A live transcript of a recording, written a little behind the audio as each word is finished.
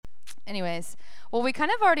Anyways, well, we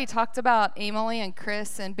kind of already talked about Emily and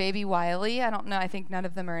Chris and baby Wiley. I don't know. I think none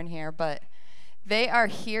of them are in here, but they are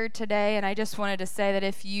here today, and I just wanted to say that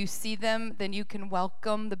if you see them, then you can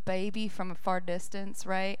welcome the baby from a far distance,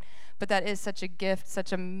 right? But that is such a gift,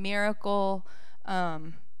 such a miracle,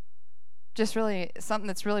 just really something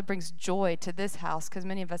that's really brings joy to this house, because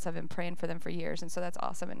many of us have been praying for them for years, and so that's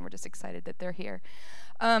awesome, and we're just excited that they're here.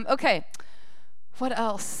 Okay. What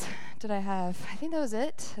else did I have? I think that was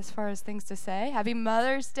it as far as things to say. Happy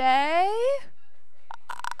Mother's Day.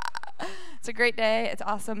 It's a great day. It's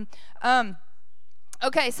awesome.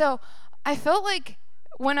 Okay, so I felt like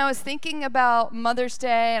when I was thinking about Mother's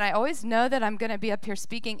Day, and I always know that I'm going to be up here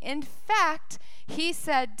speaking. In fact, he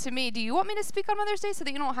said to me, do you want me to speak on Mother's Day so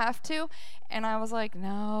that you don't have to? And I was like,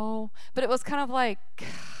 no. But it was kind of like...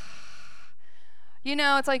 You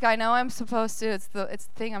know, it's like I know I'm supposed to. It's the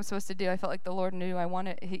thing I'm supposed to do. I felt like the Lord knew I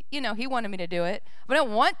wanted. He wanted me to do it, but I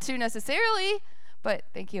don't want to necessarily. But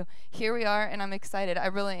thank you. Here we are, and I'm excited. I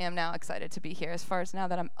really am now excited to be here. As far as now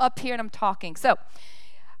that I'm up here and I'm talking, so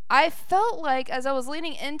I felt like as I was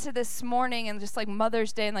leading into this morning and just like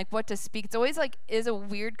Mother's Day and like what to speak. It's always like is a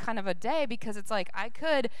weird kind of a day because it's like I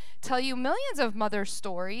could tell you millions of mother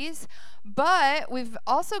stories, but we've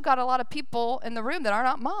also got a lot of people in the room that are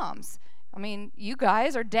not moms. I mean, you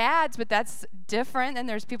guys are dads, but that's different. And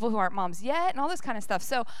there's people who aren't moms yet and all this kind of stuff.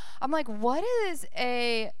 So I'm like, what is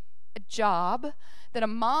a job that a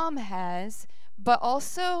mom has, but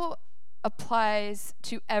also applies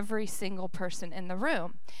to every single person in the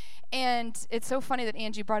room? And it's so funny that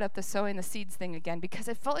Angie brought up the sowing the seeds thing again, because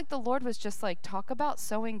it felt like the Lord was just like, talk about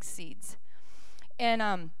sowing seeds.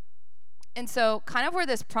 And so kind of where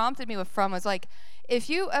this prompted me from was like, if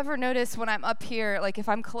you ever notice when I'm up here, like if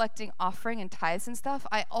I'm collecting offering and tithes and stuff,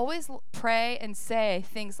 I always pray and say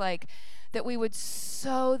things like that we would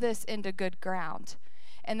sow this into good ground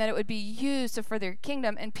and that it would be used to further your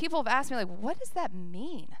kingdom. And people have asked me like, what does that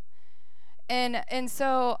mean? And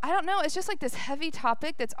so I don't know. It's just like this heavy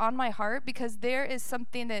topic that's on my heart because there is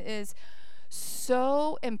something that is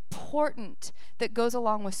so important that goes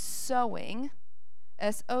along with sowing,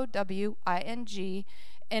 SOWING,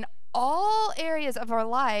 in all areas of our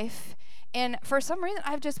life. And for some reason,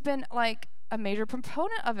 I've just been like a major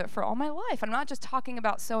proponent of it for all my life. I'm not just talking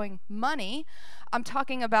about sowing money. I'm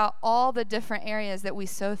talking about all the different areas that we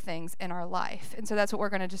sow things in our life. And so that's what we're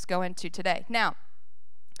going to just go into today. Now,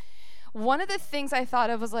 one of the things I thought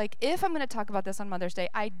of was like, if I'm going to talk about this on Mother's Day,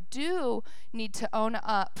 I do need to own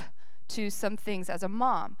up to some things as a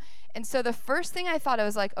mom. And so the first thing I thought of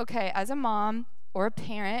was like, okay, as a mom or a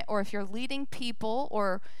parent, or if you're leading people,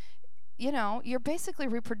 or you're basically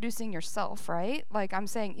reproducing yourself, right? Like I'm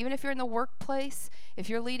saying, even if you're in the workplace, if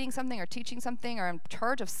you're leading something or teaching something or in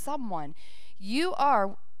charge of someone, you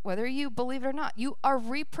are, whether you believe it or not, you are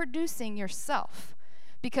reproducing yourself.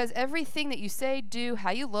 Because everything that you say, do,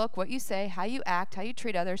 how you look, what you say, how you act, how you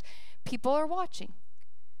treat others, people are watching.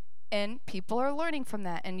 And people are learning from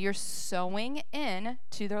that. And you're sowing in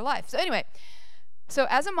to their life. So anyway, so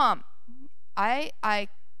as a mom, I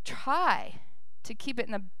try to keep it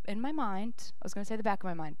in my mind. I was going to say the back of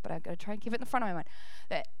my mind, but I'm going to try and keep it in the front of my mind.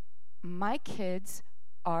 That my kids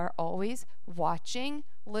are always watching,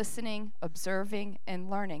 listening, observing, and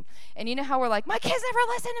learning. And you know how we're like, my kids never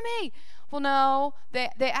listen to me. Well, no,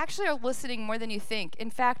 they actually are listening more than you think. In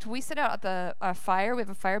fact, we sit out at the fire. We have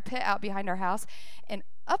a fire pit out behind our house. And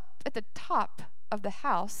up at the top of the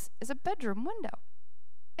house is a bedroom window.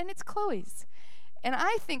 And it's Chloe's. And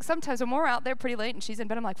I think sometimes when we're out there pretty late and she's in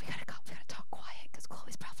bed, I'm like, we gotta talk quiet because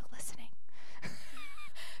Chloe's probably listening.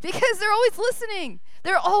 Because they're always listening.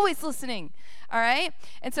 They're always listening. All right?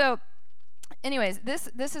 And so, anyways,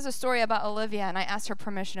 this is a story about Olivia, and I asked her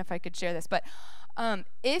permission if I could share this. But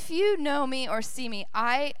if you know me or see me,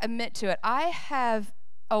 I admit to it. I have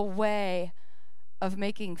a way of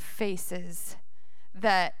making faces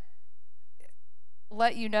that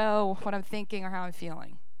let you know what I'm thinking or how I'm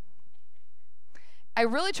feeling. I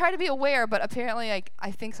really try to be aware, but apparently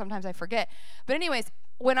I think sometimes I forget. But anyways,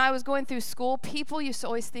 when I was going through school, people used to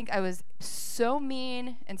always think I was so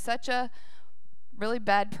mean and such a really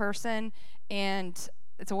bad person, and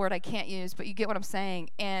it's a word I can't use, but you get what I'm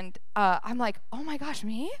saying. And I'm like, oh my gosh,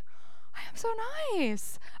 me? I am so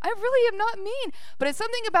nice. I really am not mean. But it's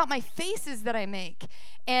something about my faces that I make.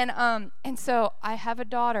 And so I have a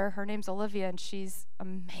daughter. Her name's Olivia, and she's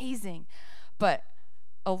amazing. But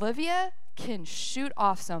Olivia can shoot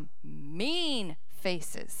off some mean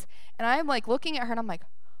faces. And I'm like looking at her and I'm like,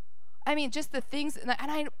 I mean, just the things,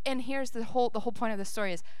 and here's the whole point of the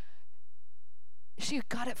story is she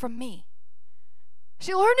got it from me.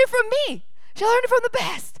 She learned it from me. She learned it from the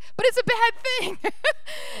best, but it's a bad thing.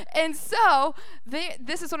 And so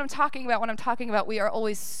this is what I'm talking about when I'm talking about we are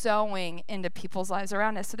always sowing into people's lives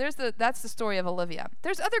around us. So that's the story of Olivia.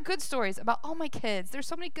 There's other good stories about all my kids. There's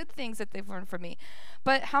so many good things that they've learned from me.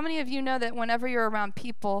 But how many of you know that whenever you're around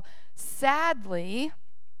people, sadly,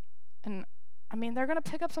 and I mean, they're going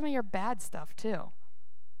to pick up some of your bad stuff too.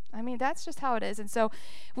 I mean, that's just how it is. And so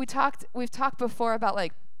we've talked before about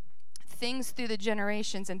like things through the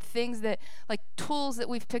generations and things that like tools that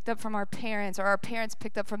we've picked up from our parents or our parents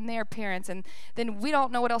picked up from their parents, and then we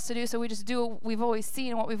don't know what else to do, so we just do what we've always seen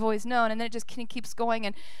and what we've always known, and then it just keeps going.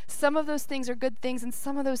 And some of those things are good things and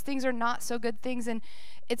some of those things are not so good things, and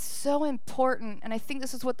it's so important. And I think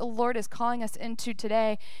this is what the Lord is calling us into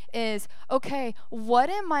today is, okay,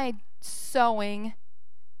 what am I sowing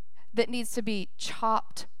that needs to be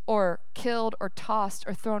chopped or killed or tossed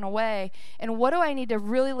or thrown away? And what do I need to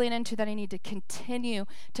really lean into that I need to continue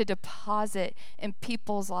to deposit in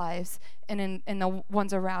people's lives and in the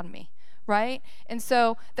ones around me, right? And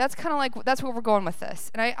so that's kind of like, that's where we're going with this.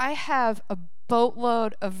 And I have a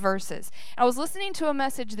boatload of verses. I was listening to a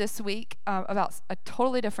message this week about a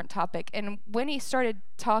totally different topic. And when he started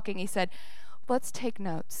talking, he said, let's take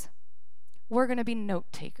notes. We're going to be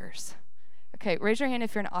note takers. Okay, raise your hand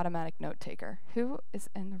if you're an automatic note taker. Who is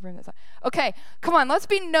in the room? Okay, come on, let's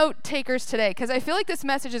be note takers today, because I feel like this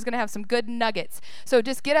message is going to have some good nuggets. So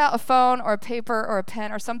just get out a phone or a paper or a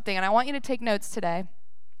pen or something, and I want you to take notes today.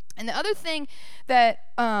 And the other thing that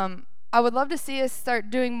I would love to see us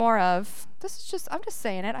start doing more of, I'm just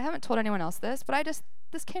saying it. I haven't told anyone else this, but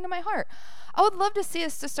this came to my heart. I would love to see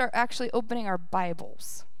us to start actually opening our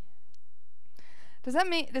Bibles. Do you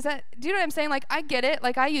know what I'm saying? Like, I get it.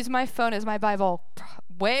 Like, I use my phone as my Bible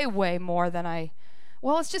way, way more than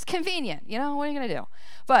it's just convenient. You know, what are you going to do?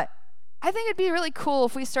 But I think it'd be really cool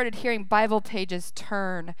if we started hearing Bible pages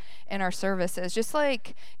turn in our services. Just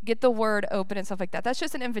like get the word open and stuff like that. That's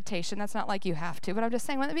just an invitation. That's not like you have to. But I'm just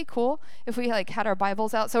saying, wouldn't it be cool if we like had our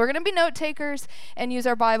Bibles out? So we're going to be note takers and use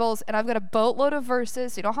our Bibles. And I've got a boatload of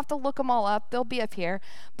verses. So you don't have to look them all up. They'll be up here.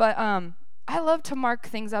 But I love to mark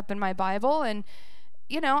things up in my Bible. And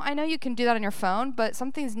you know, I know you can do that on your phone, but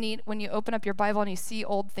something's neat when you open up your Bible and you see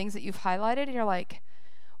old things that you've highlighted, and you're like,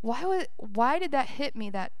 why did that hit me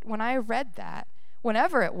that when I read that,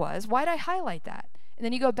 whenever it was, why did I highlight that? And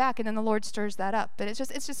then you go back and then the Lord stirs that up. But it's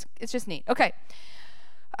just neat. Okay.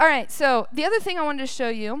 All right. So the other thing I wanted to show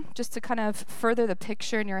you, just to kind of further the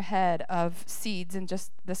picture in your head of seeds and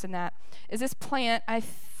just this and that, is this plant. I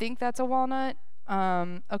think that's a walnut.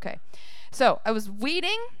 Okay. So I was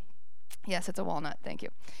weeding. Yes, it's a walnut. Thank you.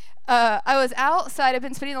 I was outside. I've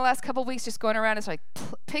been spending the last couple of weeks just going around and like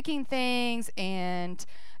picking things and,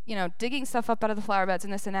 you know, digging stuff up out of the flower beds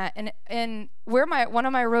and this and that. And where one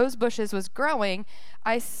of my rose bushes was growing,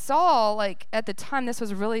 I saw, like, at the time this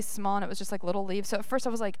was really small and it was just like little leaves. So at first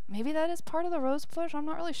I was like, maybe that is part of the rose bush. I'm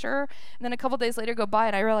not really sure. And then a couple days later go by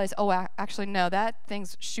and I realized, oh, actually, no, that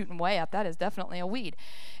thing's shooting way up. That is definitely a weed.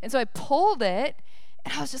 And so I pulled it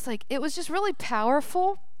and I was just like, it was just really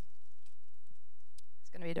powerful.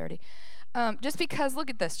 Gonna be dirty. Just because, look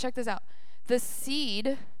at this, check this out. The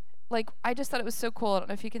seed, like, I just thought it was so cool. I don't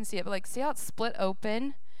know if you can see it, but like, see how it's split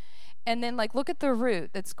open? And then like, look at the root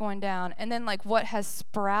that's going down, and then like what has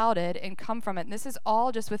sprouted and come from it. And this is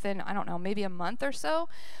all just within, I don't know, maybe a month or so.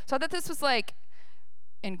 So I thought this was like,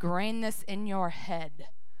 ingrain this in your head.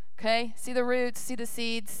 Okay, see the roots, see the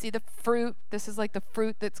seeds, see the fruit. This is like the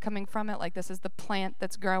fruit that's coming from it. Like, this is the plant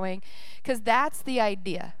that's growing, because that's the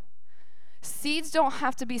idea. Seeds don't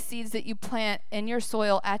have to be seeds that you plant in your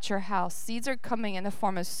soil at your house. Seeds are coming in the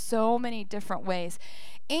form of so many different ways,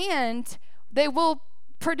 and they will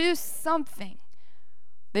produce something.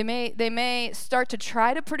 They may start to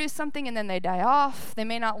try to produce something and then they die off. They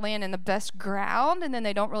may not land in the best ground and then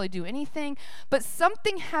they don't really do anything, but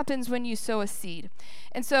something happens when you sow a seed.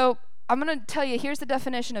 And so I'm going to tell you, here's the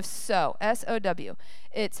definition of sow, S-O-W.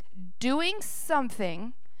 It's doing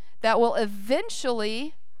something that will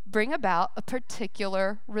eventually bring about a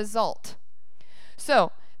particular result.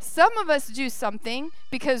 So some of us do something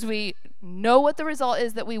because we know what the result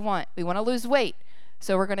is that we want. We want to lose weight,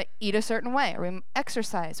 so we're going to eat a certain way, or we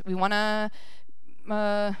exercise. We want to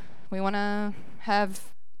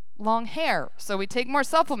have long hair, so we take more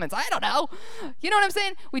supplements. I don't know. You know what I'm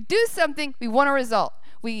saying? We do something, we want a result.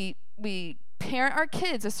 We parent our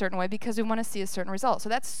kids a certain way because we want to see a certain result. So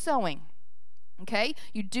that's sowing. Okay?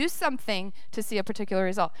 You do something to see a particular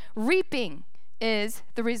result. Reaping is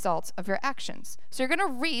the results of your actions. So you're going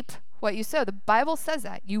to reap what you sow. The Bible says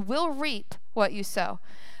that. You will reap what you sow.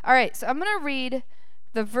 All right, so I'm going to read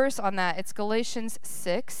the verse on that, it's Galatians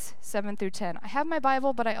 6, 7 through 10. I have my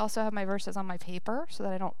Bible, but I also have my verses on my paper so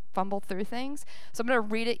that I don't fumble through things. So I'm going to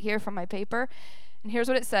read it here from my paper. And here's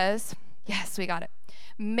what it says. Yes, we got it.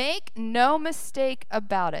 Make no mistake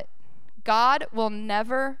about it. God will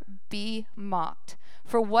never be mocked.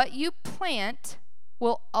 For what you plant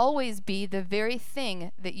will always be the very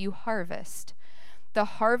thing that you harvest. The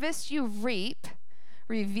harvest you reap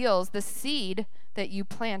reveals the seed that you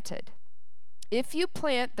planted. If you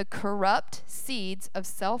plant the corrupt seeds of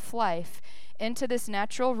self-life into this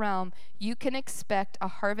natural realm, you can expect a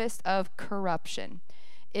harvest of corruption.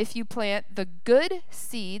 If you plant the good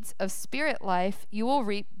seeds of spirit life, you will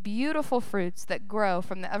reap beautiful fruits that grow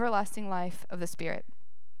from the everlasting life of the Spirit.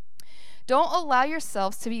 Don't allow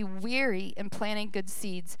yourselves to be weary in planting good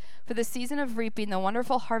seeds, for the season of reaping the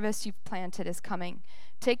wonderful harvest you've planted is coming.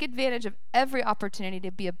 Take advantage of every opportunity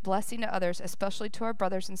to be a blessing to others, especially to our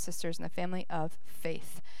brothers and sisters in the family of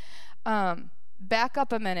faith. Back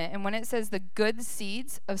up a minute, and when it says the good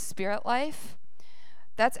seeds of spirit life,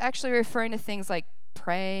 that's actually referring to things like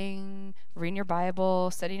praying, reading your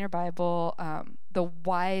Bible, studying your Bible, the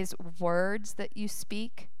wise words that you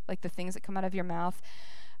speak, like the things that come out of your mouth,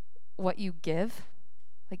 what you give,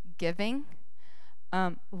 like giving,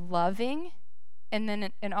 loving,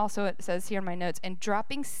 and also it says here in my notes, and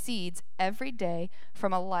dropping seeds every day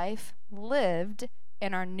from a life lived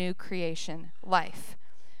in our new creation life.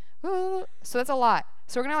 Ooh, so that's a lot.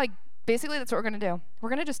 So we're going to basically that's what we're going to do. We're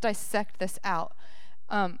going to just dissect this out.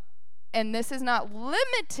 And this is not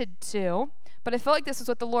limited to, but I feel like this is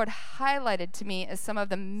what the Lord highlighted to me as some of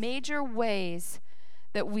the major ways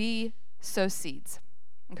that we sow seeds.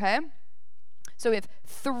 Okay? So we have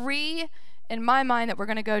 3 in my mind that we're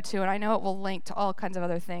going to go to, and I know it will link to all kinds of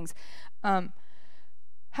other things. How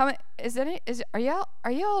many, are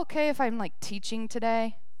y'all okay if I'm teaching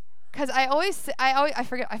today? Because I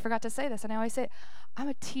forgot to say this, and I always say it. I'm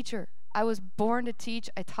a teacher. I was born to teach.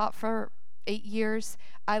 I taught for 8 years.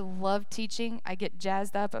 I love teaching. I get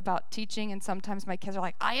jazzed up about teaching, and sometimes my kids are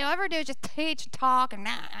like, all you ever do is just teach and talk and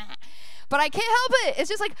but I can't help it. It's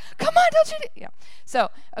just come on, don't you do? Yeah. So,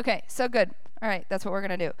 okay, so good. All right, that's what we're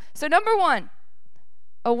going to do. So number 1,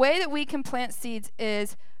 a way that we can plant seeds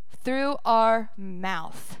is through our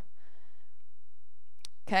mouth.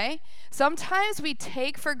 Okay? Sometimes we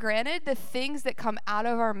take for granted the things that come out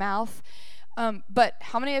of our mouth, but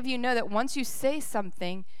how many of you know that once you say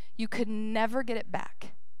something, you could never get it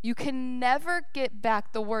back? You can never get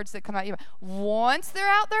back the words that come out of your mouth. Once they're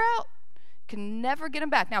out, they're out. Can never get them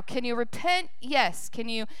back. Now, can you repent? Yes. Can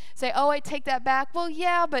you say, oh, I take that back? Well,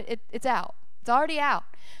 yeah, but it's out. It's already out.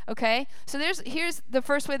 Okay? So here's the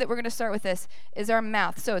first way that we're going to start with this is our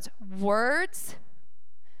mouth. So it's words,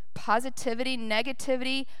 positivity,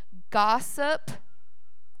 negativity, gossip.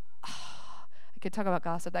 Oh, I could talk about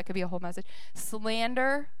gossip. That could be a whole message.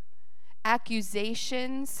 Slander,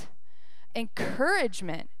 accusations,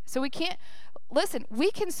 encouragement. So we can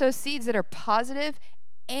sow seeds that are positive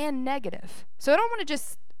and negative. So I don't want to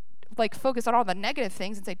just focus on all the negative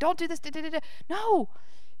things and say, don't do this. No,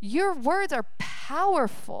 your words are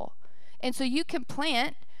powerful. And so you can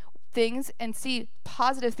plant things and see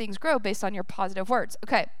positive things grow based on your positive words.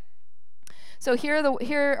 Okay. So here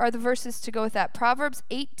are the verses to go with that. Proverbs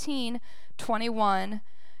 18:21.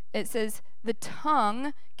 It says, the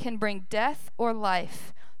tongue can bring death or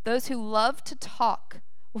life. Those who love to talk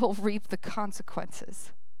will reap the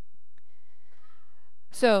consequences.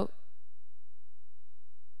 So,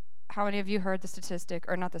 how many of you heard the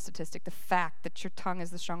fact that your tongue is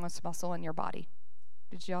the strongest muscle in your body?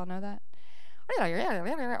 Did you all know that?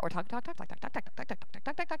 Or talk.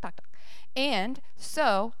 And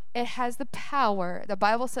so, it has the power. The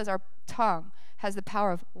Bible says our tongue has the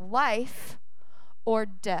power of life or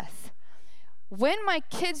death. When my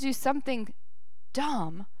kids do something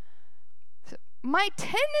dumb, my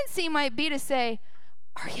tendency might be to say,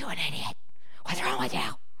 are you an idiot? What's wrong with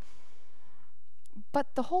you?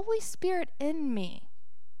 But the Holy Spirit in me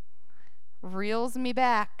reels me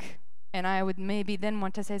back, and I would maybe then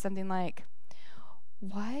want to say something like,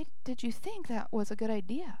 why did you think that was a good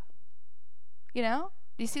idea? You know?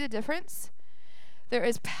 Do you see the difference? There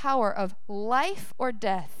is power of life or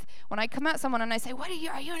death. When I come at someone and I say, are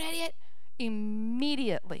you an idiot?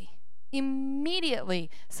 Immediately,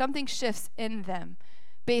 something shifts in them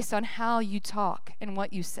based on how you talk and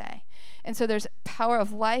what you say. And so there's power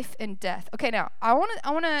of life and death. Okay, now, I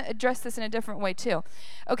want to address this in a different way too.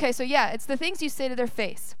 Okay, so yeah, it's the things you say to their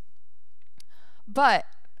face. But,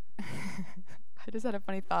 I just had a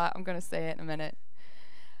funny thought. I'm going to say it in a minute.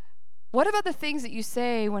 What about the things that you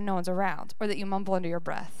say when no one's around or that you mumble under your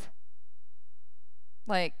breath?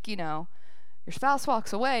 your spouse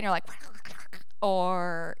walks away and you're like,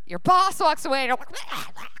 or your boss walks away and you're like,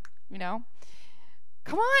 you know?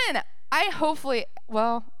 Come on. Hopefully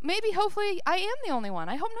I am the only one.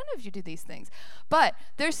 I hope none of you do these things. But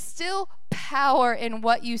there's still power in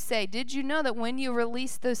what you say. Did you know that when you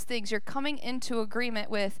release those things, you're coming into agreement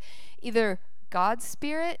with either God's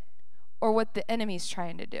spirit or what the enemy's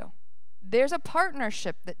trying to do? There's a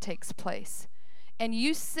partnership that takes place. And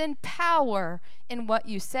you send power in what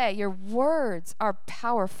you say. Your words are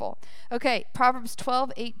powerful. Okay, Proverbs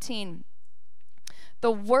 12:18.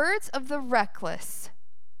 The words of the reckless,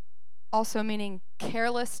 also meaning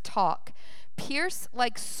careless talk, pierce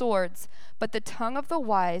like swords, but the tongue of the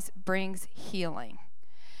wise brings healing.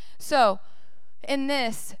 So, in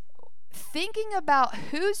this, thinking about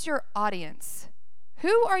who's your audience,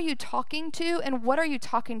 who are you talking to, and what are you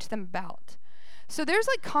talking to them about? So there's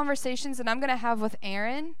like conversations that I'm going to have with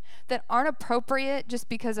Aaron that aren't appropriate just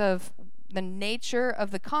because of the nature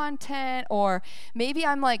of the content, or maybe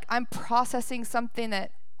I'm processing something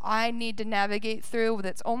that I need to navigate through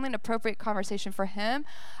that's only an appropriate conversation for him.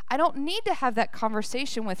 I don't need to have that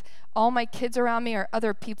conversation with all my kids around me or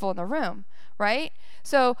other people in the room, right?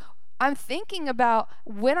 So I'm thinking about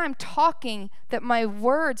when I'm talking that my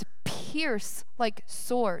words pierce like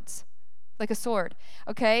swords, like a sword,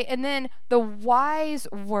 okay? And then the wise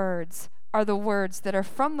words are the words that are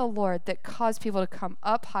from the Lord that cause people to come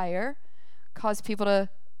up higher, cause people to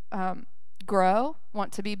grow,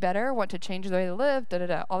 want to be better, want to change the way they live,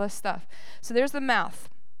 all this stuff. So there's the mouth.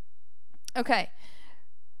 Okay.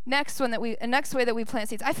 Next way that we plant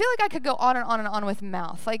seeds. I feel like I could go on and on and on with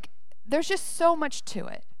mouth. Like, there's just so much to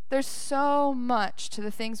it. There's so much to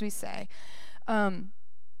the things we say.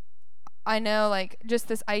 I know, like, just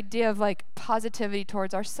this idea of like positivity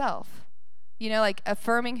towards ourselves. You know, like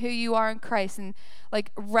affirming who you are in Christ, and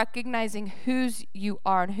like recognizing whose you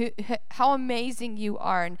are and how amazing you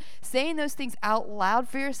are, and saying those things out loud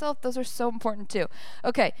for yourself. Those are so important too.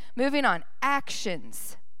 Okay, moving on.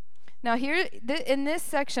 Actions. Now here in this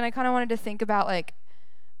section, I kind of wanted to think about like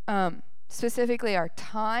specifically our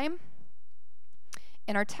time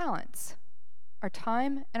and our talents. Our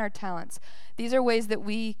time and our talents. These are ways that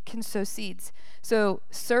we can sow seeds. So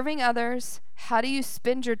serving others. How do you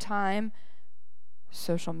spend your time?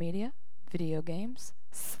 Social media, video games,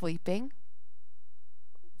 sleeping,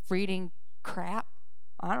 reading crap,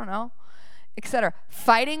 I don't know, etc.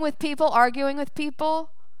 Fighting with people, arguing with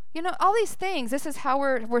people, you know, all these things. This is how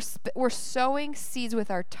we're sowing seeds with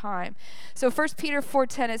our time. So 1 Peter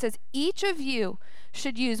 4:10, it says, each of you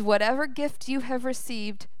should use whatever gift you have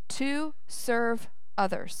received to serve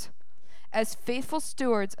others as faithful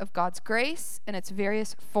stewards of God's grace in its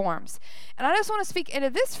various forms. And I just want to speak into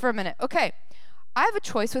this for a minute. Okay. I have a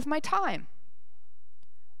choice with my time.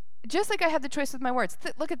 Just like I have the choice with my words.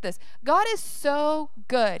 Look at this. God is so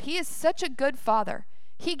good. He is such a good father.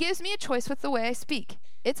 He gives me a choice with the way I speak.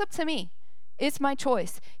 It's up to me. It's my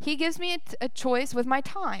choice. He gives me a choice with my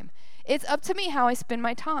time. It's up to me how I spend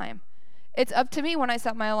my time. It's up to me when I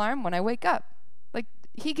set my alarm, when I wake up. Like,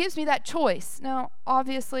 he gives me that choice. Now,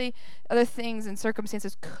 obviously, other things and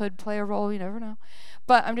circumstances could play a role. You never know.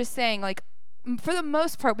 But I'm just saying, like, for the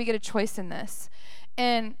most part, we get a choice in this.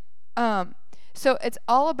 And so it's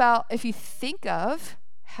all about, if you think of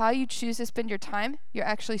how you choose to spend your time, you're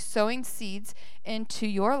actually sowing seeds into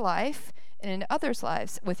your life and into others'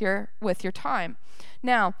 lives with your time.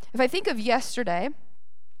 Now, if I think of yesterday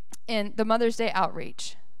in the Mother's Day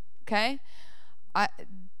outreach, okay,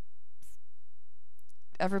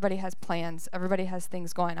 everybody has plans, everybody has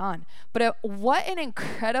things going on. But what an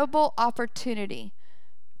incredible opportunity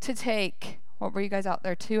to take, what were you guys out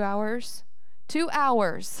there, 2 hours? 2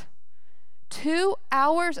 hours. 2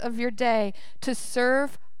 hours of your day to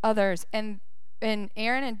serve others. And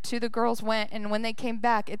Aaron and two of the girls went, and when they came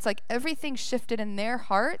back, it's like everything shifted in their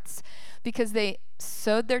hearts because they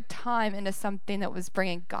sowed their time into something that was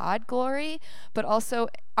bringing God glory, but also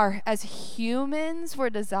as humans, we're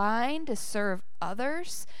designed to serve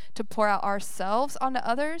others, to pour out ourselves onto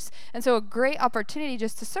others. And so a great opportunity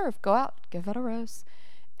just to serve. Go out, give out a rose,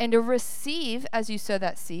 and to receive, as you sow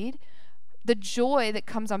that seed, the joy that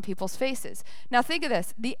comes on people's faces. Now think of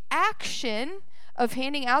this. The action of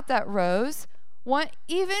handing out that rose went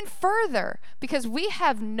even further because we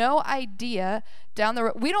have no idea down the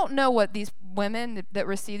road. We don't know what these women that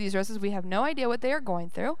receive these roses, we have no idea what they are going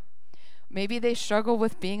through. Maybe they struggle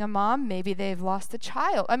with being a mom. Maybe they've lost a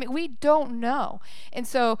child. I mean, we don't know. And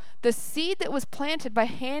so the seed that was planted by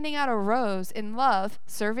handing out a rose in love,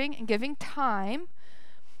 serving and giving time,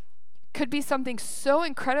 could be something so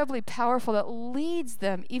incredibly powerful that leads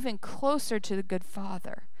them even closer to the good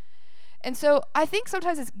Father. And so I think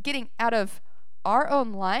sometimes it's getting out of our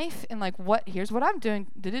own life and like, here's what I'm doing,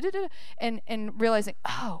 and realizing,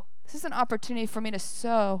 oh, this is an opportunity for me to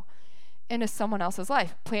sow into someone else's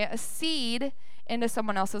life, plant a seed into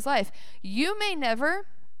someone else's life. You may never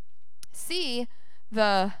see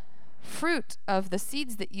the fruit of the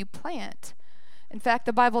seeds that you plant. In fact,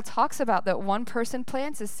 the Bible talks about that one person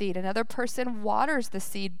plants a seed, another person waters the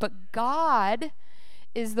seed, but God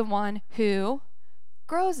is the one who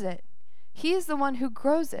grows it. He is the one who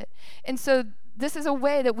grows it. And so this is a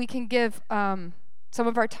way that we can give some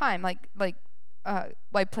of our time, like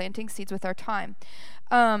planting seeds with our time.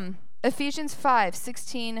 Ephesians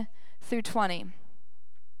 5:16 through 20.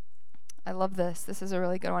 I love this. This is a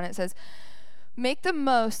really good one. It says, make the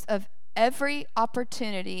most of every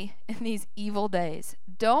opportunity in these evil days.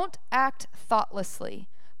 Don't act thoughtlessly,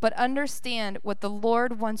 but understand what the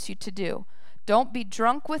Lord wants you to do. Don't be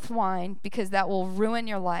drunk with wine, because that will ruin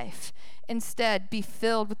your life. Instead, be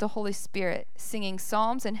filled with the Holy Spirit, singing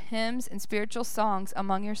psalms and hymns and spiritual songs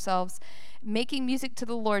among yourselves, making music to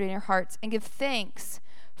the Lord in your hearts, and give thanks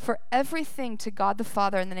for everything to God the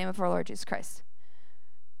Father in the name of our Lord Jesus Christ.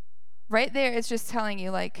 Right there, it's just telling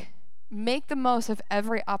you, like, make the most of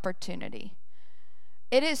every opportunity.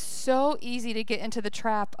 It is so easy to get into the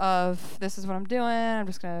trap of, this is what I'm doing, I'm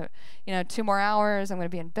just going to, 2 more hours, I'm going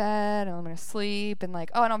to be in bed, and I'm going to sleep, and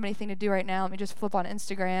like, oh, I don't have anything to do right now, let me just flip on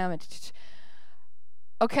Instagram.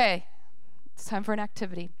 Okay, it's time for an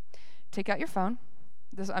activity. Take out your phone.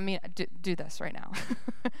 Do this right now.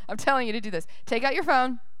 I'm telling you to do this. Take out your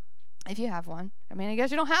phone, if you have one. I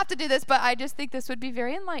guess you don't have to do this, but I just think this would be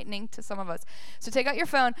very enlightening to some of us. So take out your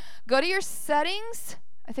phone, go to your settings.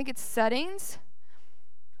 I think it's settings.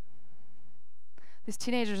 These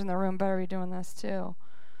teenagers in the room better be doing this too.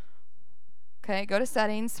 Okay, go to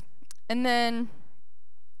settings, and then,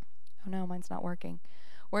 oh no, mine's not working.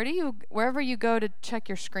 Wherever you go to check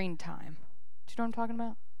your screen time. Do you know what I'm talking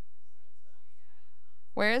about?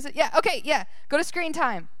 Where is it? Yeah, okay, yeah. Go to screen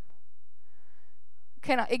time.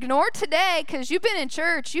 Okay, now ignore today, because you've been in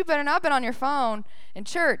church. You better not have been on your phone in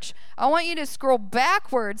church. I want you to scroll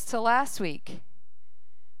backwards to last week.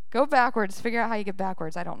 Go backwards. Figure out how you get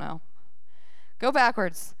backwards. I don't know. Go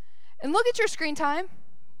backwards. And look at your screen time.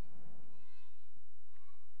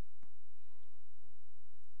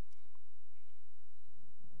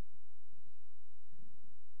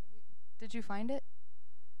 Did you find it?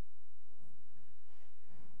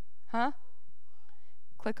 Huh?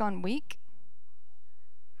 Click on week.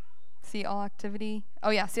 See all activity. Oh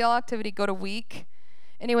yeah, see all activity, go to week.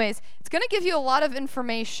 Anyways, it's going to give you a lot of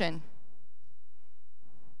information.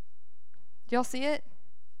 Do y'all see it?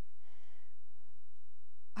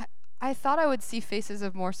 I thought I would see faces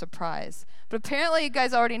of more surprise, but apparently you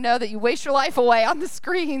guys already know that you waste your life away on the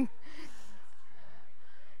screen.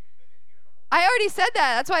 I already said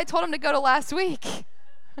that. That's why I told him to go to last week.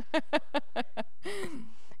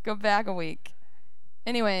 Go back a week.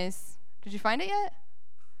 Anyways, did you find it yet?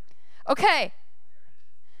 Okay.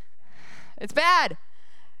 It's bad.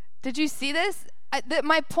 Did you see this?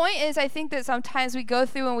 My point is, I think that sometimes we go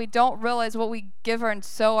through and we don't realize what we give and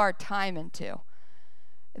sow our time into.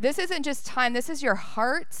 This isn't just time. This is your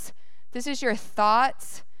hearts. This is your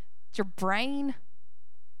thoughts. It's your brain.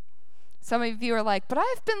 Some of you are like, but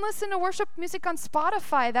I've been listening to worship music on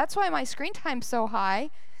Spotify. That's why my screen time's so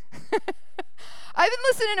high. I've been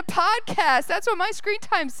listening to podcasts. That's why my screen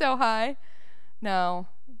time's so high. No.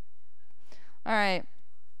 All right.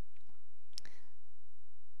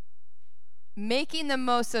 Making the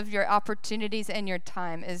most of your opportunities and your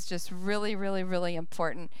time is just really, really, really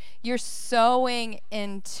important. You're sowing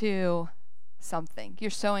into something.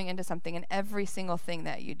 You're sowing into something in every single thing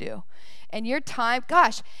that you do. And your time,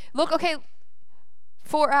 gosh, look, okay,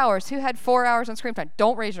 4 hours. Who had 4 hours on screen time?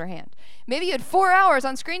 Don't raise your hand. Maybe you had 4 hours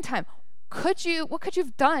on screen time. What could you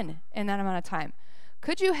have done in that amount of time?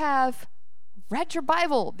 Could you have read your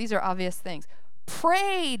Bible? These are obvious things.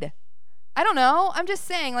 Prayed. I don't know. I'm just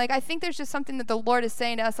saying, like, I think there's just something that the Lord is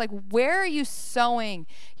saying to us, like, where are you sowing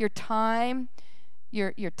your time,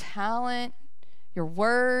 your talent, your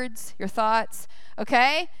words, your thoughts?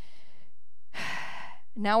 Okay?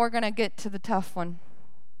 Now we're going to get to the tough one.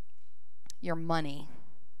 Your money.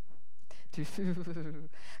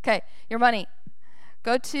 Okay, your money.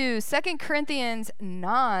 Go to 2 Corinthians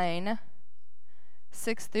 9,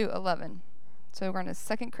 6 through 11. So we're going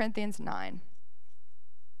to 2 Corinthians 9.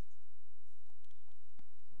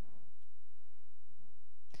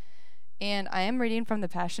 And I am reading from the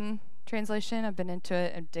Passion Translation. I've been into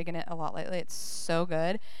it and digging it a lot lately. It's so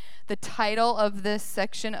good. The title of this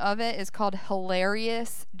section of it is called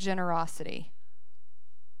Hilarious Generosity.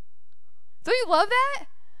 Don't you love that?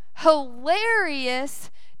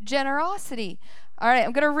 Hilarious generosity. All right,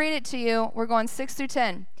 I'm going to read it to you. We're going 6 through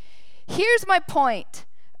 10. Here's my point.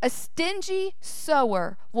 A stingy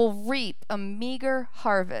sower will reap a meager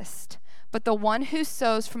harvest, but the one who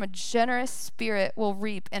sows from a generous spirit will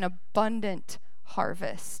reap an abundant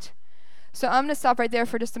harvest. So I'm going to stop right there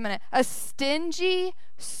for just a minute. A stingy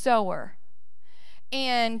sower.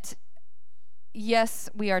 And yes,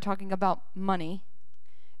 we are talking about money.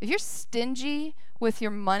 If you're stingy with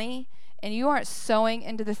your money and you aren't sowing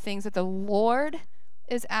into the things that the Lord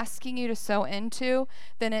is asking you to sow into,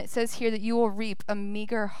 then it says here that you will reap a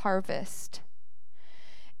meager harvest.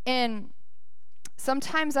 And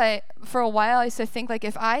sometimes for a while, I used to think, like,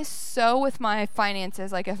 if I sow with my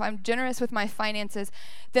finances, like if I'm generous with my finances,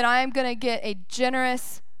 then I'm going to get a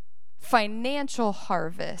generous financial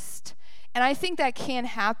harvest. And I think that can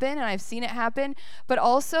happen, and I've seen it happen. But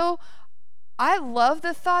also, I love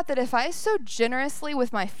the thought that if I sow generously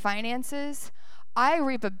with my finances, I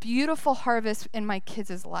reap a beautiful harvest in my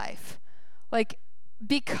kids' life. Like,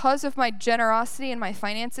 because of my generosity and my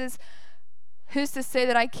finances, who's to say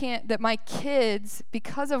that my kids,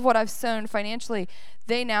 because of what I've sown financially,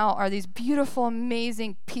 they now are these beautiful,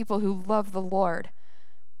 amazing people who love the Lord.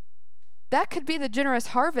 That could be the generous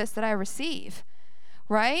harvest that I receive,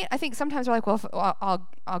 right? I think sometimes we're like, well,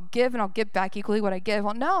 I'll give and I'll get back equally what I give.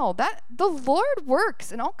 Well, no, that the Lord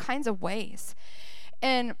works in all kinds of ways.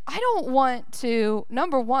 And I don't want to,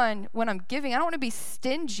 number one, when I'm giving, I don't want to be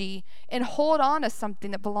stingy and hold on to something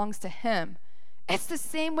that belongs to Him. It's the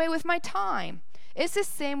same way with my time. It's the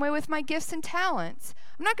same way with my gifts and talents.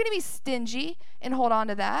 I'm not going to be stingy and hold on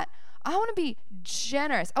to that. I want to be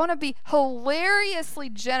generous. I want to be hilariously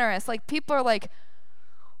generous. Like, people are like,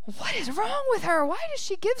 what is wrong with her? Why does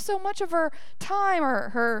she give so much of her time or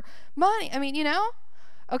her money? I mean,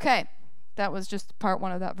 Okay, that was just part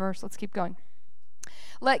one of that verse. Let's keep going.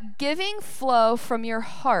 Let giving flow from your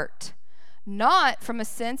heart, not from a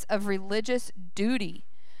sense of religious duty.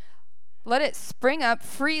 Let it spring up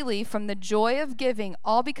freely from the joy of giving,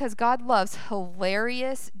 all because God loves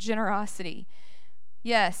hilarious generosity.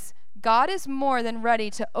 Yes, God is more than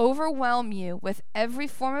ready to overwhelm you with every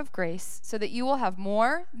form of grace so that you will have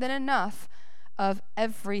more than enough of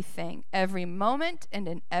everything. Every moment and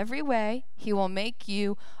in every way, He will make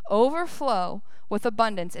you overflow with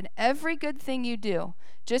abundance in every good thing you do,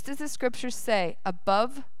 just as the scriptures say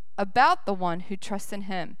about the one who trusts in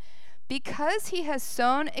Him. Because He has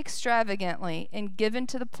sown extravagantly and given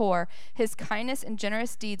to the poor, His kindness and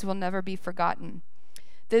generous deeds will never be forgotten.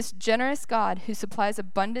 This generous God who supplies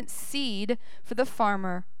abundant seed for the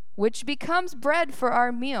farmer, which becomes bread for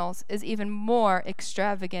our meals, is even more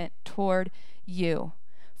extravagant toward you.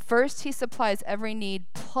 First, He supplies every need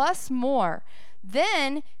plus more.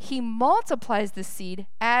 Then He multiplies the seed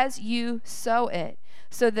as you sow it,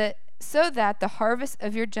 so that the harvest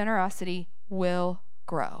of your generosity will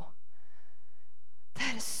grow.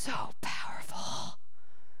 That is so powerful.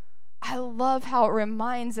 I love how it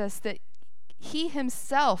reminds us that He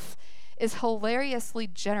Himself is hilariously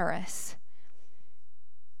generous.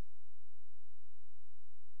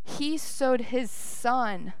 He sowed His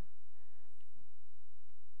Son.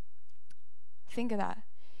 Think of that.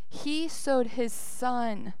 He sowed His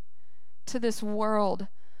Son to this world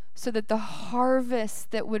so that the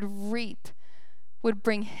harvest that would reap would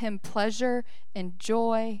bring Him pleasure and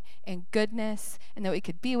joy and goodness, and that we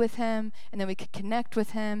could be with Him, and that we could connect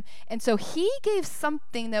with Him. And so He gave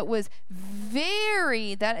something that was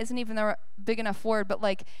that isn't even a big enough word, but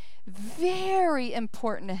like very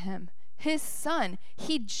important to Him. His Son.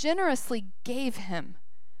 He generously gave Him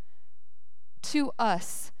to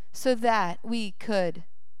us so that we could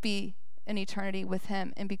be in eternity with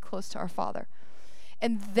Him and be close to our Father.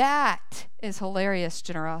 And that is hilarious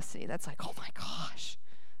generosity. That's like, oh my gosh,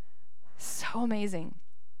 so amazing.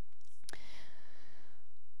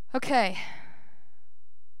 Okay.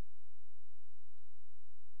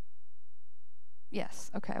 Yes,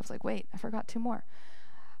 okay, I was like, wait, I forgot two more.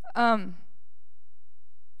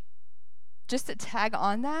 Just to tag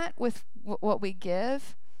on that with what we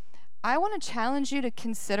give, I want to challenge you to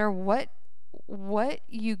consider what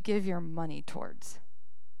you give your money towards.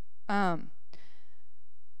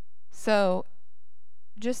 So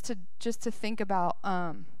just to think about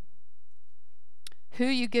who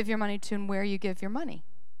you give your money to and where you give your money,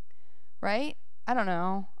 right? I don't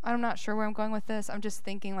know. I'm not sure where I'm going with this. I'm just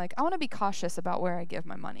thinking, like, I want to be cautious about where I give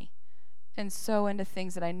my money and sow into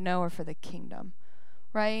things that I know are for the kingdom,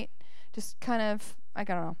 right? Just kind of, I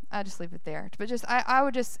don't know. I'll just leave it there. But I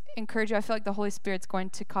would just encourage you. I feel like the Holy Spirit's going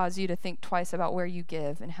to cause you to think twice about where you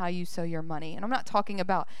give and how you sow your money. And I'm not talking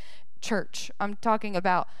about church. I'm talking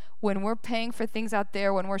about when we're paying for things out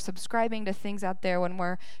there, when we're subscribing to things out there, when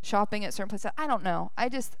we're shopping at certain places. I don't know. I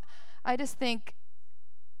just think,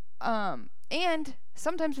 and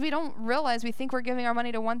sometimes we don't realize, we think we're giving our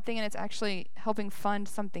money to one thing and it's actually helping fund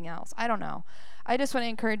something else. I don't know. I just want to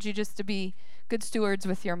encourage you just to be good stewards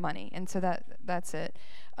with your money. And so that's it.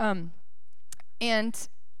 And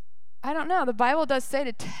I don't know. The Bible does say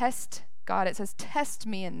to test God. It says, test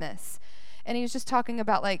me in this. And he was just talking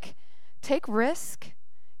about, like, take risk,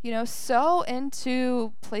 sow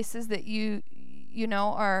into places that you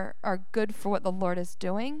know are good for what the Lord is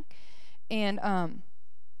doing. And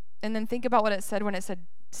then think about what it said when it said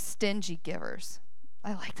stingy givers.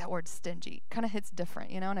 I like that word stingy. Kind of hits different,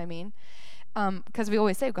 you know what I mean? Because we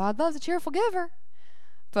always say God loves a cheerful giver.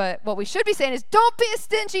 But what we should be saying is don't be a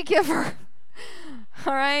stingy giver.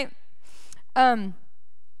 All right? And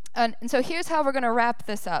so here's how we're going to wrap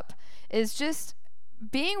this up, is just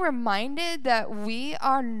being reminded that we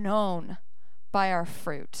are known by our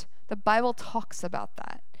fruit. The Bible talks about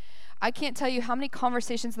that. I can't tell you how many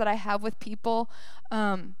conversations that I have with people.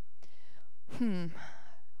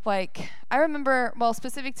 Like, I remember, well,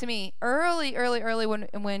 specific to me, early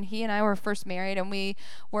when he and I were first married and we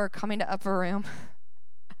were coming to Upper Room.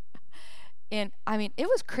 And, I mean, it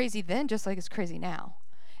was crazy then just like it's crazy now.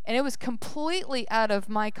 And it was completely out of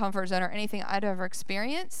my comfort zone or anything I'd ever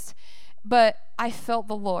experienced. But I felt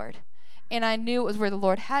the Lord. And I knew it was where the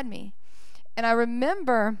Lord had me. And I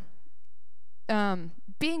remember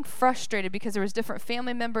being frustrated because there was different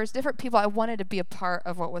family members, different people. I wanted to be a part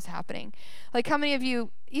of what was happening. Like, how many of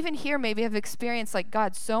you, even here maybe, have experienced, like,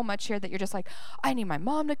 God so much here that you're just like, I need my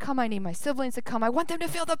mom to come. I need my siblings to come. I want them to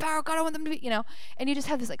feel the power of God. I want them to be, and you just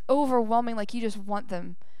have this, like, overwhelming, like, you just want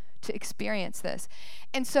them to experience this.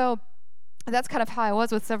 And so that's kind of how I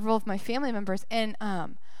was with several of my family members. And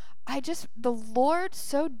the Lord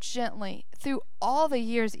so gently, through all the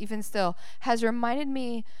years even still, has reminded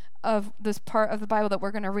me of this part of the Bible that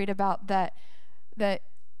we're going to read about, that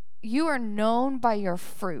you are known by your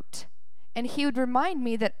fruit. And he would remind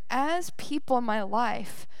me that as people in my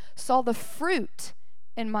life saw the fruit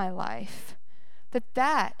in my life,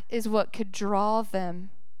 that is what could draw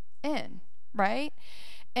them in, right?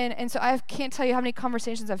 And so I can't tell you how many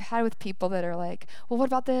conversations I've had with people that are like, well, what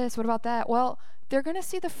about this? What about that? Well, they're going to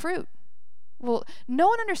see the fruit. Well, no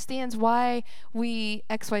one understands why we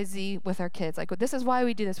XYZ with our kids. Like, this is why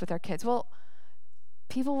we do this with our kids. Well,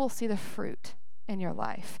 people will see the fruit in your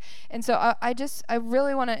life. And so I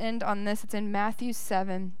really want to end on this. It's in Matthew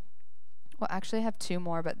 7. Well, actually I have two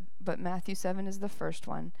more, but Matthew 7 is the first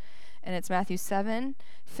one. And it's Matthew 7,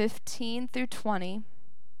 15 through 20.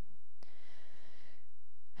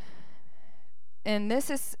 And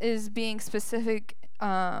this is being specific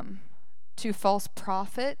to false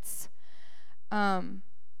prophets.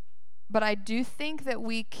 But I do think that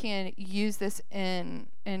we can use this in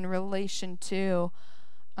relation to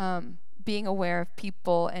being aware of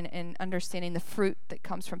people and understanding the fruit that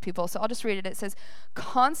comes from people. So I'll just read it. It says,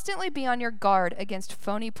 constantly be on your guard against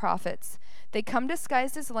phony prophets. They come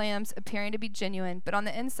disguised as lambs, appearing to be genuine, but on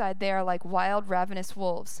the inside they are like wild, ravenous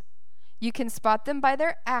wolves. You can spot them by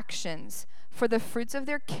their actions, for the fruits of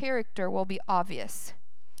their character will be obvious.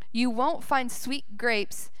 You won't find sweet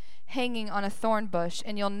grapes hanging on a thorn bush,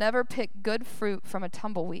 and you'll never pick good fruit from a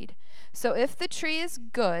tumbleweed. So if the tree is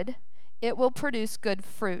good, it will produce good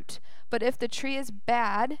fruit. But if the tree is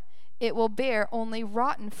bad, it will bear only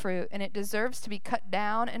rotten fruit, and it deserves to be cut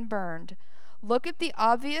down and burned. Look at the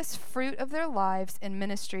obvious fruit of their lives and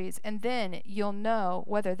ministries, and then you'll know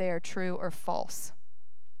whether they are true or false.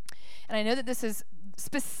 And I know that this is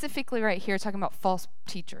specifically right here talking about false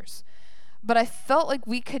teachers. But I felt like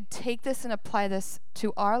we could take this and apply this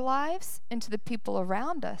to our lives and to the people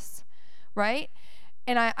around us, right?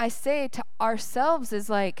 And I say to ourselves is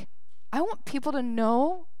like, I want people to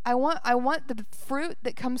know, I want the fruit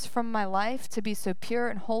that comes from my life to be so pure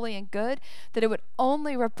and holy and good that it would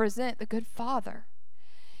only represent the good Father.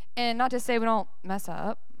 And not to say we don't mess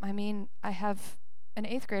up. I mean, I have an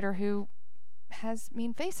 8th grader who has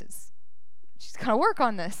mean faces. She's got to work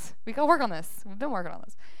on this. We got to work on this. We've been working on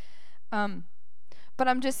this. But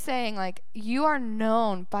I'm just saying, like, you are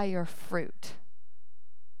known by your fruit.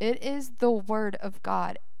 It is the word of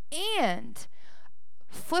God. And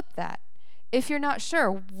flip that. If you're not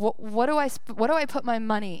sure, what do I put my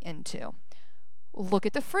money into? Look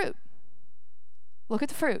at the fruit. Look at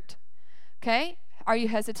the fruit. Okay? Are you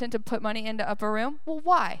hesitant to put money into Upper Room? Well,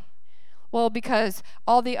 why? Well, because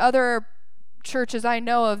all the other churches I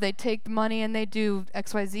know of, they take money and they do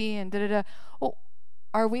XYZ and da-da-da. Well,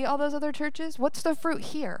 are we all those other churches? What's the fruit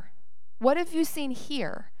here? What have you seen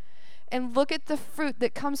here? and look at the fruit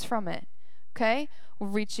that comes from it. Okay?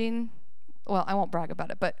 Well, I won't brag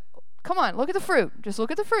about it, but come on, look at the fruit. Just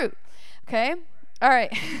look at the fruit. Okay? All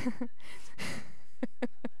right.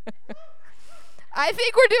 I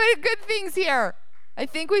think we're doing good things here. I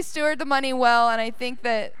think we steward the money well, and I think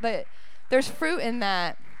that there's fruit in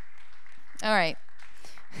that. All right.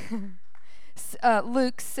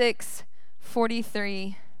 Luke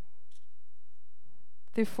 6:43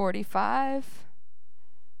 through 45.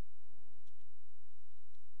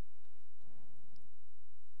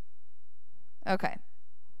 Okay.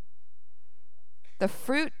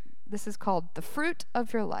 This is called the fruit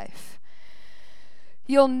of your life.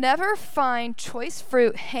 You'll never find choice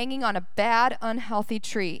fruit hanging on a bad, unhealthy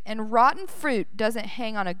tree, and rotten fruit doesn't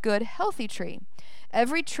hang on a good, healthy tree.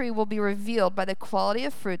 Every tree will be revealed by the quality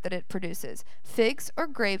of fruit that it produces. Figs or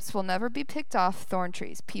grapes will never be picked off thorn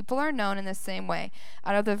trees. People are known in the same way.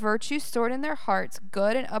 Out of the virtue stored in their hearts,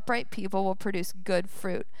 good and upright people will produce good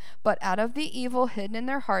fruit. But out of the evil hidden in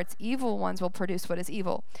their hearts, evil ones will produce what is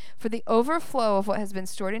evil. For the overflow of what has been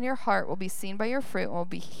stored in your heart will be seen by your fruit and will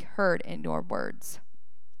be heard in your words.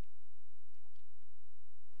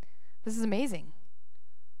 This is amazing.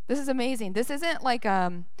 This is amazing. This isn't like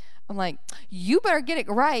I'm like, you better get it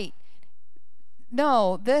right.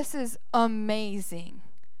 No, this is amazing.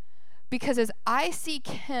 Because as I seek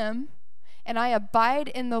him and I abide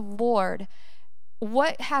in the Lord,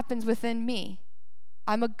 what happens within me?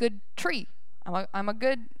 I'm a good tree. I'm a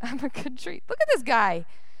good tree. Look at this guy.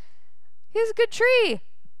 He's a good tree.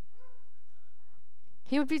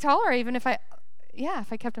 He would be taller even if I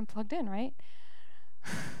kept him plugged in, right?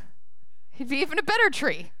 He'd be even a better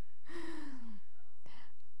tree.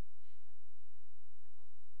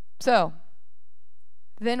 So,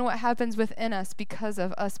 then what happens within us because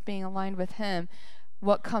of us being aligned with him?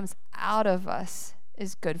 What comes out of us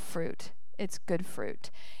is good fruit. It's good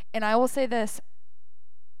fruit. And I will say this,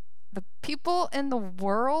 the people in the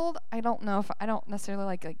world, I don't necessarily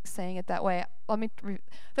like saying it that way.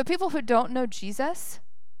 The people who don't know Jesus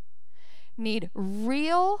need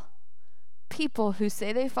real people who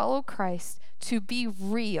say they follow Christ to be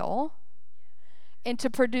real and to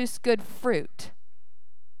produce good fruit.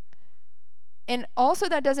 And also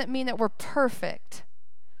that doesn't mean that we're perfect.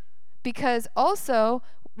 Because also,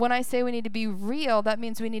 when I say we need to be real, that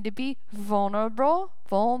means we need to be vulnerable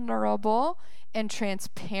and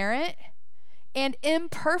transparent and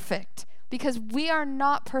imperfect. Because we are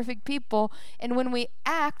not perfect people. And when we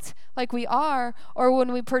act like we are, or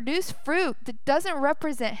when we produce fruit that doesn't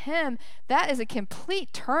represent him, that is a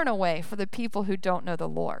complete turn away for the people who don't know the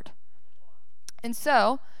Lord. And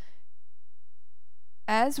so,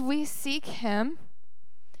 as we seek him,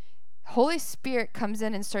 Holy Spirit comes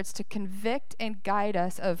in and starts to convict and guide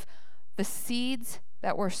us of the seeds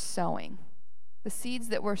that we're sowing. The seeds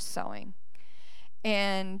that we're sowing.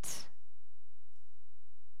 And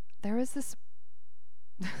there was this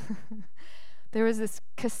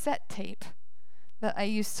cassette tape that I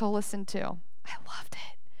used to listen to. I loved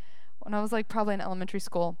it when I was probably in elementary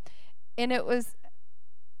school. And it was,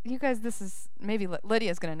 you guys, this is, maybe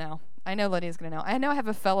Lydia's going to know. I know Lydia's going to know. I know I have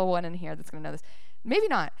a fellow one in here that's going to know this. Maybe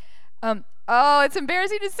not. It's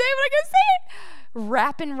embarrassing to say, but I'm going to say it.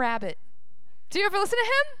 Rappin' Rabbit. Do you ever listen to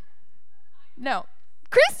him? No.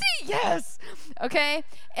 Christy, yes. Okay.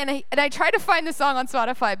 And I tried to find the song on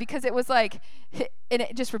Spotify because it was and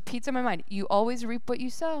it just repeats in my mind. You always reap what you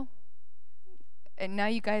sow. And now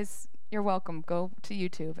you guys, you're welcome. Go to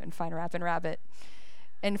YouTube and find Rappin' Rabbit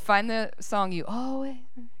and find the song you always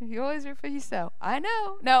reap what you sow. I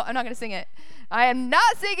know. No, I'm not going to sing it. I am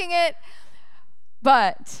not singing it.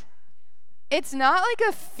 But it's not like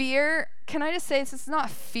a fear. Can I just say this is not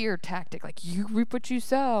a fear tactic, like you reap what you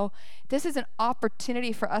sow. This is an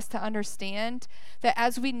opportunity for us to understand that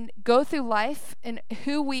as we go through life and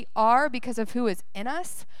who we are because of who is in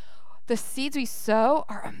us, the seeds we sow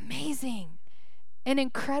are amazing and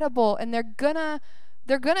incredible, and they're gonna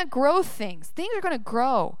grow things. Things are gonna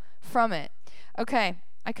grow from it. Okay,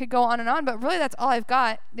 I could go on and on, but really that's all I've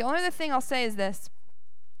got. The only other thing I'll say is this.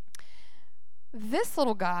 This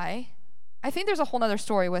little guy, I think there's a whole other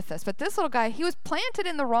story with this, but this little guy, he was planted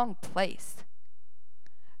in the wrong place.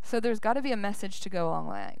 So there's got to be a message to go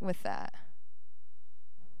along with that.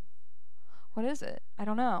 What is it? I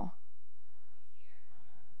don't know.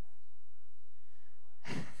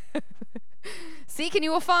 Seek and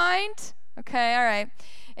you will find. Okay, all right.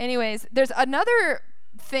 Anyways, there's another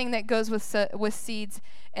thing that goes with seeds,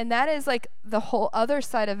 and that is the whole other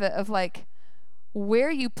side of it of where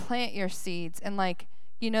you plant your seeds, and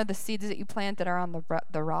the seeds that you plant that are on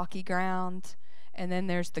the rocky ground, and then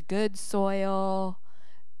there's the good soil.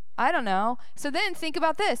 I don't know. So then think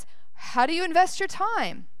about this. How do you invest your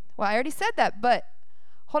time? Well, I already said that, but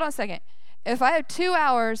hold on a second. If I have 2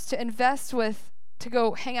 hours to invest to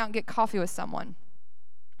go hang out and get coffee with someone,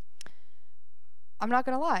 I'm not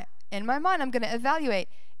going to lie. In my mind, I'm going to evaluate,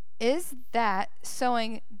 is that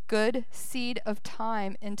sowing good seed of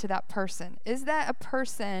time into that person? Is that a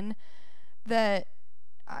person that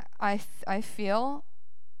I feel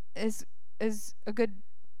is a good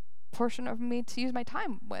portion of me to use my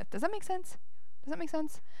time with? Does that make sense?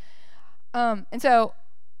 And so,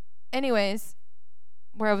 anyways,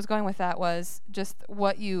 where I was going with that was just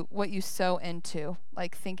what you sow into,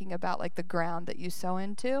 like thinking about like the ground that you sow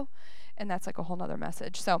into, and that's like a whole nother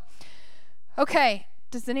message. So, okay,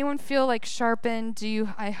 does anyone feel like sharpened?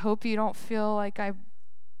 I hope you don't feel like I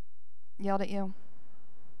yelled at you.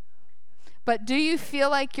 But do you feel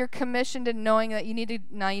like you're commissioned in knowing that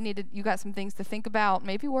you got some things to think about,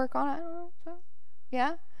 maybe work on it? I don't know. So,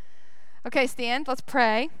 yeah? Okay, stand. Let's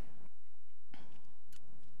pray.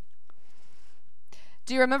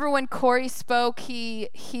 Do you remember when Corey spoke?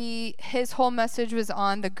 His whole message was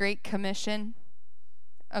on the Great Commission.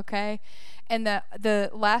 Okay? And the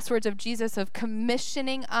last words of Jesus of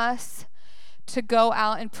commissioning us to go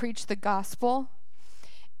out and preach the gospel.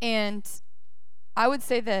 And I would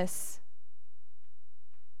say this.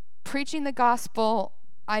 Preaching the gospel,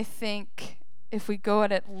 I think, if we go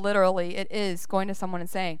at it literally, it is going to someone and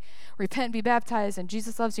saying, repent, be baptized, and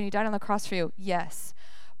Jesus loves you, and he died on the cross for you. Yes.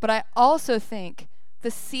 But I also think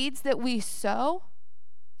the seeds that we sow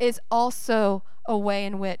is also a way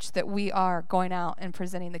in which that we are going out and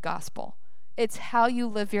presenting the gospel. It's how you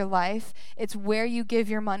live your life. It's where you give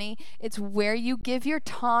your money. It's where you give your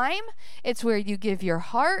time. It's where you give your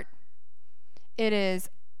heart. It is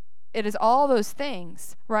all those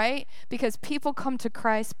things, right? Because people come to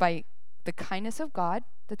Christ by the kindness of God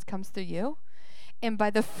that comes through you and by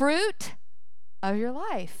the fruit of your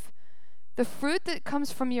life. The fruit that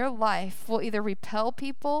comes from your life will either repel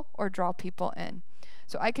people or draw people in.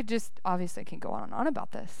 So I can go on and on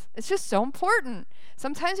about this. It's just so important.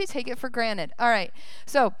 Sometimes we take it for granted. All right.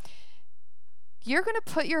 So you're going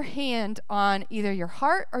to put your hand on either your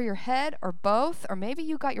heart or your head or both, or maybe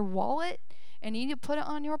you got your wallet and you need to put it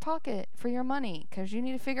on your pocket for your money because you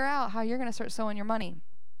need to figure out how you're going to start sowing your money.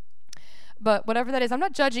 But whatever that is, I'm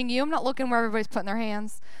not judging you. I'm not looking where everybody's putting their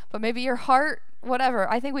hands. But maybe your heart, whatever.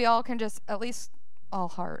 I think we all can just at least all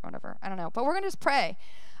heart, whatever. I don't know. But we're going to just pray.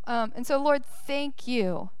 And so, Lord, thank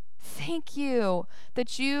you. Thank you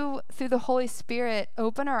that you, through the Holy Spirit,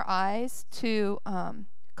 open our eyes to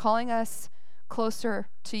calling us closer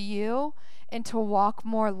to you and to walk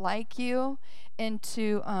more like you and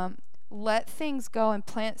to let things go and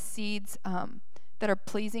plant seeds that are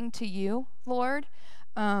pleasing to you, Lord.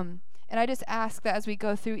 And I just ask that as we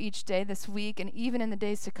go through each day this week and even in the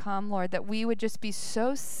days to come, Lord, that we would just be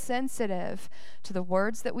so sensitive to the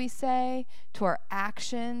words that we say, to our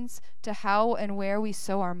actions, to how and where we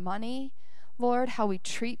sow our money, Lord, how we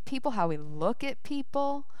treat people, how we look at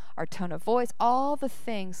people, our tone of voice, all the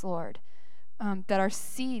things, Lord, that are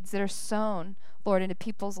seeds that are sown, Lord, into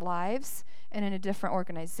people's lives and into different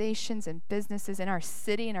organizations and businesses in our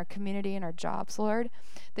city, in our community, in our jobs, Lord,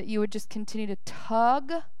 that you would just continue to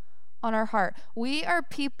tug on our heart. We are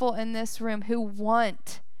people in this room who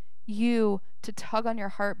want you to tug on your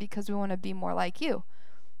heart because we want to be more like you.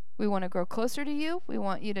 We want to grow closer to you. We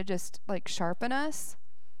want you to just like sharpen us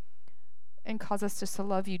and cause us just to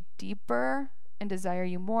love you deeper and desire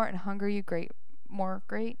you more and hunger you greatly.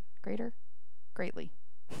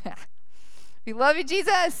 We love you,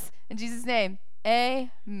 Jesus. In Jesus' name,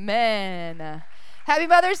 amen. Happy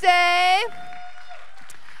Mother's Day.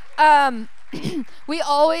 We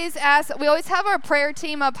always have our prayer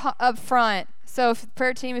team up front. So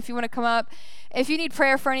prayer team, if you want to come up, if you need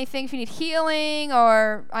prayer for anything, if you need healing,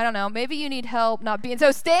 or I don't know, maybe you need help not being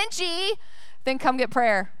so stingy, then come get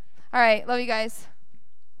prayer. All right, love you guys.